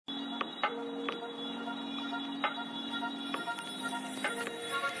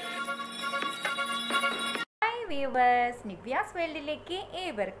Viewers, Nivya's വേൾഡിലേക്ക്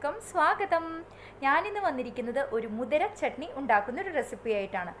ഏവർക്കും സ്വാഗതം. ഞാനിന്ന് വന്നിരിക്കുന്നത് ഒരു മുതിര ചട്നി ഉണ്ടാക്കുന്ന ഒരു റെസിപ്പി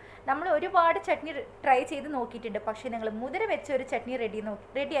ആയിട്ടാണ്. നമ്മൾ ഒരുപാട് ചട്നി ട്രൈ ചെയ്ത് നോക്കിയിട്ടുണ്ട്, പക്ഷേ നിങ്ങൾ മുതിര വെച്ച ഒരു ചട്നി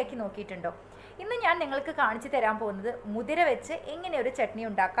റെഡിയാക്കി നോക്കിയിട്ടുണ്ടോ? ഇന്ന് ഞാൻ നിങ്ങൾക്ക് കാണിച്ചു തരാൻ പോകുന്നത് മുതിര വെച്ച് എങ്ങനെ ഒരു ചട്നി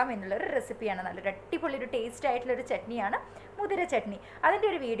ഉണ്ടാക്കാം എന്നുള്ളൊരു റെസിപ്പിയാണ്. നല്ലൊരു അടിപൊളി ഒരു ടേസ്റ്റ് ആയിട്ടുള്ളൊരു ചട്നിയാണ് മുതിര ചട്നി. അതിൻ്റെ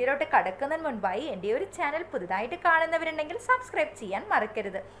ഒരു വീഡിയോയിലോട്ട് കടക്കുന്നതിന് മുൻപായി എൻ്റെ ഒരു ചാനൽ പുതുതായിട്ട് കാണുന്നവരുണ്ടെങ്കിൽ സബ്സ്ക്രൈബ് ചെയ്യാൻ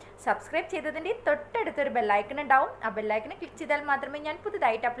മറക്കരുത്. സബ്സ്ക്രൈബ് ചെയ്തതിൻ്റെ തൊട്ടടുത്തൊരു ബെല്ലൈക്കൺ ഉണ്ടാവും. ആ ബെല്ലൈക്കൺ ക്ലിക്ക് ചെയ്താൽ മാത്രമേ ഞാൻ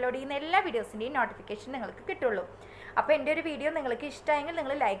പുതുതായിട്ട് അപ്ലോഡ് ചെയ്യുന്ന എല്ലാ വീഡിയോസിൻ്റെയും നോട്ടിഫിക്കേഷൻ നിങ്ങൾക്ക് കിട്ടുള്ളൂ. അപ്പോൾ എൻ്റെ ഒരു വീഡിയോ നിങ്ങൾക്ക് ഇഷ്ടമായെങ്കിൽ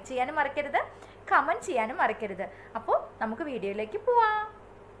നിങ്ങൾ ലൈക്ക് ചെയ്യാനും മറക്കരുത്, കമൻറ്റ് ചെയ്യാനും മറക്കരുത്. അപ്പോൾ നമുക്ക് വീഡിയോയിലേക്ക് പോവാം.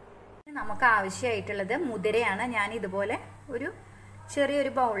 നമുക്ക് ആവശ്യമായിട്ടുള്ളത് മുതിരയാണ്. ഞാൻ ഇതുപോലെ ഒരു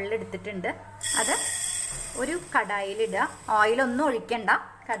ചെറിയൊരു ബൗളിൽ എടുത്തിട്ടുണ്ട്. അത് ഒരു കടായിലിടുക. ഓയിലൊന്നും ഒഴിക്കണ്ട,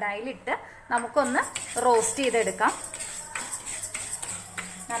 കടായിലിട്ട് നമുക്കൊന്ന് റോസ്റ്റ് ചെയ്തെടുക്കാം.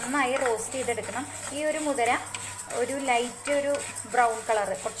 നന്നായി റോസ്റ്റ് ചെയ്തെടുക്കണം. ഈ ഒരു മുതിര ഒരു ലൈറ്റ് ഒരു ബ്രൗൺ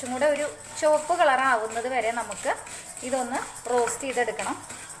കളറ്, കുറച്ചും കൂടെ ഒരു ചുവപ്പ് കളറാവുന്നത് വരെ നമുക്ക് ഇതൊന്ന് റോസ്റ്റ് ചെയ്തെടുക്കണം.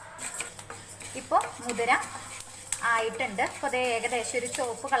 ഇപ്പോൾ മുതിര ആയിട്ടുണ്ട്. അപ്പോൾ അത് ഏകദേശം ഒരു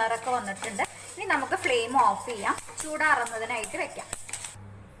ചുവപ്പ് കളറൊക്കെ വന്നിട്ടുണ്ട്. ഇനി നമുക്ക് ഫ്ലെയിം ഓഫ് ചെയ്യാം, ചൂടാറുന്നതിനായിട്ട് വെക്കാം.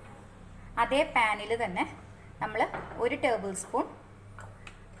 അതേ പാനിൽ തന്നെ നമ്മൾ 1 ടേബിൾ സ്പൂൺ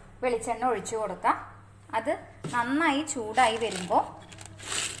വെളിച്ചെണ്ണ ഒഴിച്ചു കൊടുക്കാം. അത് നന്നായി ചൂടായി വരുമ്പോൾ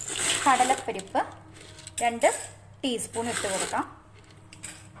കടലപ്പരിപ്പ് 2 ടീസ്പൂൺ ഇട്ട് കൊടുക്കാം.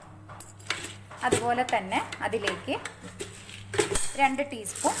 അതുപോലെ തന്നെ അതിലേക്ക് 2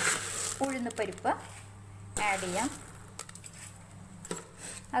 ടീസ്പൂൺ ഉഴുന്നുപരിപ്പ് ആഡ് ചെയ്യാം.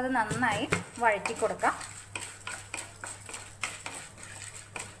 അത് നന്നായി വഴറ്റി കൊടുക്കാം.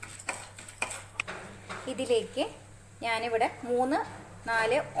 ഇതിലേക്ക് ഞാനിവിടെ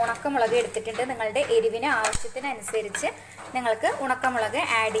 3-4 ഉണക്കമുളക് എടുത്തിട്ടുണ്ട്. നിങ്ങളുടെ എരിവിന് ആവശ്യത്തിനനുസരിച്ച് നിങ്ങൾക്ക് ഉണക്കമുളക്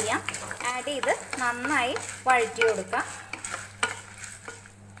ആഡ് ചെയ്യാം. ആഡ് ചെയ്ത് നന്നായി വഴറ്റി കൊടുക്കാം.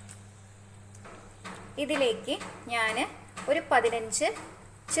 ഇതിലേക്ക് ഞാൻ ഒരു 15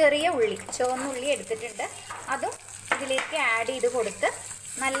 ചെറിയ ഉള്ളി, ചുവന്നുള്ളി എടുത്തിട്ടുണ്ട്. അതും ഇതിലേക്ക് ആഡ് ചെയ്ത് കൊടുത്ത്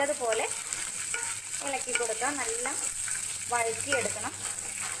നല്ലതുപോലെ ഇളക്കി കൊടുക്കാം. നല്ല വഴറ്റിയെടുക്കണം.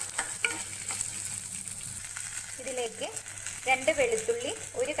 ഇതിലേക്ക് 2 വെളുത്തുള്ളി,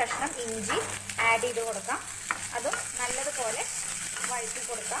 1 കഷ്ണം ഇഞ്ചി ആഡ് ചെയ്ത് കൊടുക്കാം. അതും നല്ലതുപോലെ വഴറ്റി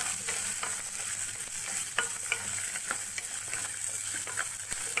കൊടുക്കാം.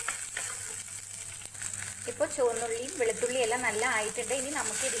 ഇപ്പോൾ ചുവന്നുള്ളിയും വെളുത്തുള്ളിയും എല്ലാം നല്ല ആയിട്ടുണ്ട്. ഇനി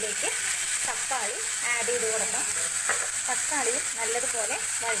നമുക്ക് ഇതിലേക്ക് തക്കാളി ആഡ് ചെയ്ത് കൊടുക്കാം. തക്കാളിയും നല്ലതുപോലെ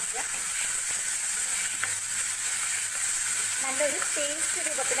വഴറ്റുക. നല്ലൊരു പേസ്റ്റ്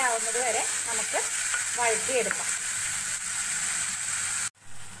രൂപത്തിലാവുന്നത് വരെ നമുക്ക് വഴറ്റിയെടുക്കാം.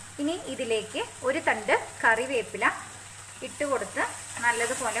 ഇനി ഇതിലേക്ക് 1 തണ്ട് കറിവേപ്പില ഇട്ട് കൊടുത്ത്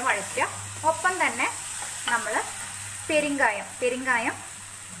നല്ലതുപോലെ വഴറ്റുക. ഒപ്പം തന്നെ നമ്മൾ പെരിങ്കായം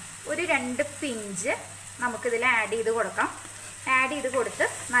ഒരു 2 പിഞ്ച് നമുക്കിതിൽ ആഡ് ചെയ്ത് കൊടുക്കാം. ആഡ് ചെയ്ത് കൊടുത്ത്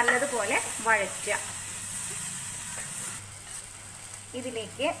നല്ലതുപോലെ വഴറ്റുക.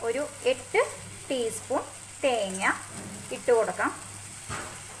 ഇതിലേക്ക് ഒരു 8 ടീസ്പൂൺ തേങ്ങ ഇട്ട് കൊടുക്കാം.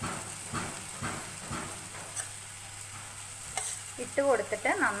 ഇട്ട് കൊടുത്തിട്ട്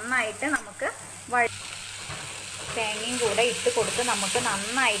നന്നായിട്ട് നമുക്ക് തേങ്ങയും കൂടെ ഇട്ട് കൊടുത്ത് നമുക്ക്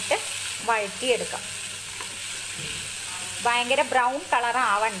നന്നായിട്ട് വഴറ്റിയെടുക്കാം. ഭയങ്കര ബ്രൗൺ കളർ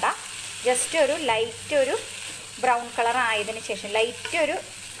ആവണ്ട, ജസ്റ്റ് ഒരു ലൈറ്റ് ഒരു ബ്രൗൺ കളർ ആയതിന് ശേഷം, ലൈറ്റ് ഒരു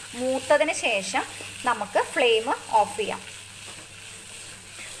മൂത്തതിന് ശേഷം നമുക്ക് ഫ്ലെയിം ഓഫ് ചെയ്യാം.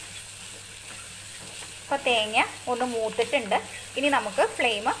 അപ്പോൾ തേങ്ങ ഒന്ന് മൂത്തിട്ടുണ്ട്. ഇനി നമുക്ക്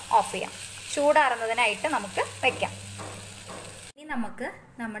ഫ്ലെയിം ഓഫ് ചെയ്യാം. ചൂടാറുന്നതിനായിട്ട് നമുക്ക് വെക്കാം. ഇനി നമുക്ക്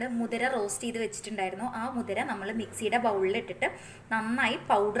നമ്മുടെ മുതിര റോസ്റ്റ് ചെയ്ത് വെച്ചിട്ടുണ്ടായിരുന്നു. ആ മുതിര നമ്മൾ മിക്സിയുടെ ബൗളിൽ ഇട്ടിട്ട് നന്നായി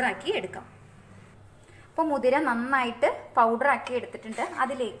പൗഡറാക്കി എടുക്കാം. അപ്പോൾ മുതിര നന്നായിട്ട് പൗഡറാക്കി എടുത്തിട്ടുണ്ട്.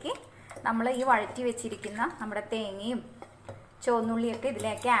 അതിലേക്ക് നമ്മൾ ഈ വഴറ്റി വെച്ചിരിക്കുന്ന നമ്മുടെ തേങ്ങയും ചുവന്നുള്ളിയൊക്കെ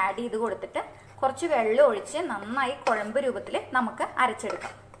ഇതിലേക്ക് ആഡ് ചെയ്ത് കൊടുത്തിട്ട് കുറച്ച് വെള്ളം ഒഴിച്ച് നന്നായി കുഴമ്പ് രൂപത്തിൽ നമുക്ക്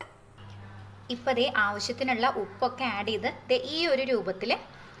അരച്ചെടുക്കാം. ഇപ്പോൾ ദേ ആവശ്യത്തിനുള്ള ഉപ്പൊക്കെ ആഡ് ചെയ്ത് ഈ ഒരു രൂപത്തിൽ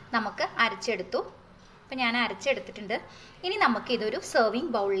നമുക്ക് അരച്ചെടുത്തു. അപ്പോൾ ഞാൻ അരച്ചെടുത്തിട്ടുണ്ട്. ഇനി നമുക്ക് ഇതൊരു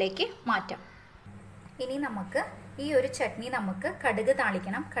സെർവിങ് ബൗളിലേക്ക് മാറ്റാം. ഇനി നമുക്ക് ഈ ഒരു ചട്നി നമുക്ക് കടുക്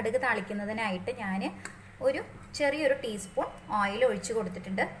താളിക്കണം. കടുക് താളിക്കുന്നതിനായിട്ട് ഞാൻ ഒരു ചെറിയൊരു ടീസ്പൂൺ ഓയിൽ ഒഴിച്ച്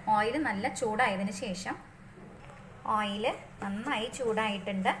കൊടുത്തിട്ടുണ്ട്. ഓയിൽ നല്ല ചൂടായതിന് ശേഷം, ഓയിൽ നന്നായി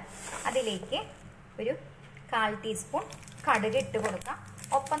ചൂടായിട്ടുണ്ട്, അതിലേക്ക് ഒരു 1/4 ടീസ്പൂൺ കടുക് ഇട്ട് കൊടുക്കാം.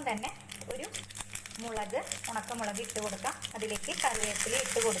 ഒപ്പം തന്നെ ഒരു ഉണക്കമുളക് ഇട്ട് കൊടുക്കാം. അതിലേക്ക് കറിവേപ്പില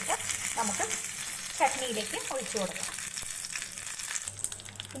ഇട്ട് കൊടുത്ത് നമുക്ക് ചട്നിയിലേക്ക് ഒഴിച്ചു കൊടുക്കാം.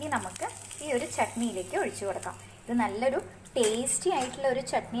 ഇനി നമുക്ക് ഈ ഒരു ചട്നിയിലേക്ക് ഒഴിച്ചു കൊടുക്കാം. ഇത് നല്ലൊരു ടേസ്റ്റി ആയിട്ടുള്ള ഒരു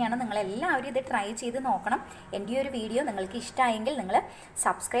ചട്നിയാണ്. നിങ്ങളെല്ലാവരും ഇത് ട്രൈ ചെയ്ത് നോക്കണം. എൻ്റെ ഈ ഒരു വീഡിയോ നിങ്ങൾക്ക് ഇഷ്ടമായെങ്കിൽ നിങ്ങൾ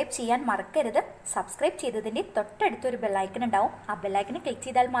സബ്സ്ക്രൈബ് ചെയ്യാൻ മറക്കരുത്. സബ്സ്ക്രൈബ് ചെയ്തതിൻ്റെ തൊട്ടടുത്തൊരു ബെല്ലൈക്കൺ ഉണ്ടാവും. ആ ബെല്ലൈക്കൺ ക്ലിക്ക്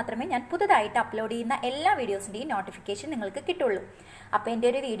ചെയ്താൽ മാത്രമേ ഞാൻ പുതുതായിട്ട് അപ്ലോഡ് ചെയ്യുന്ന എല്ലാ വീഡിയോസിൻ്റെയും നോട്ടിഫിക്കേഷൻ നിങ്ങൾക്ക് കിട്ടുള്ളൂ. അപ്പോൾ എൻ്റെ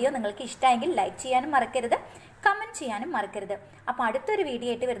ഒരു വീഡിയോ നിങ്ങൾക്ക് ഇഷ്ടമായെങ്കിൽ ലൈക്ക് ചെയ്യാനും മറക്കരുത്, കമൻറ്റ് ചെയ്യാനും മറക്കരുത്. അപ്പോൾ അടുത്തൊരു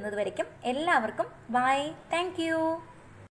വീഡിയോ ആയിട്ട് വരുന്നത് വരയ്ക്കും എല്ലാവർക്കും ബൈ. താങ്ക്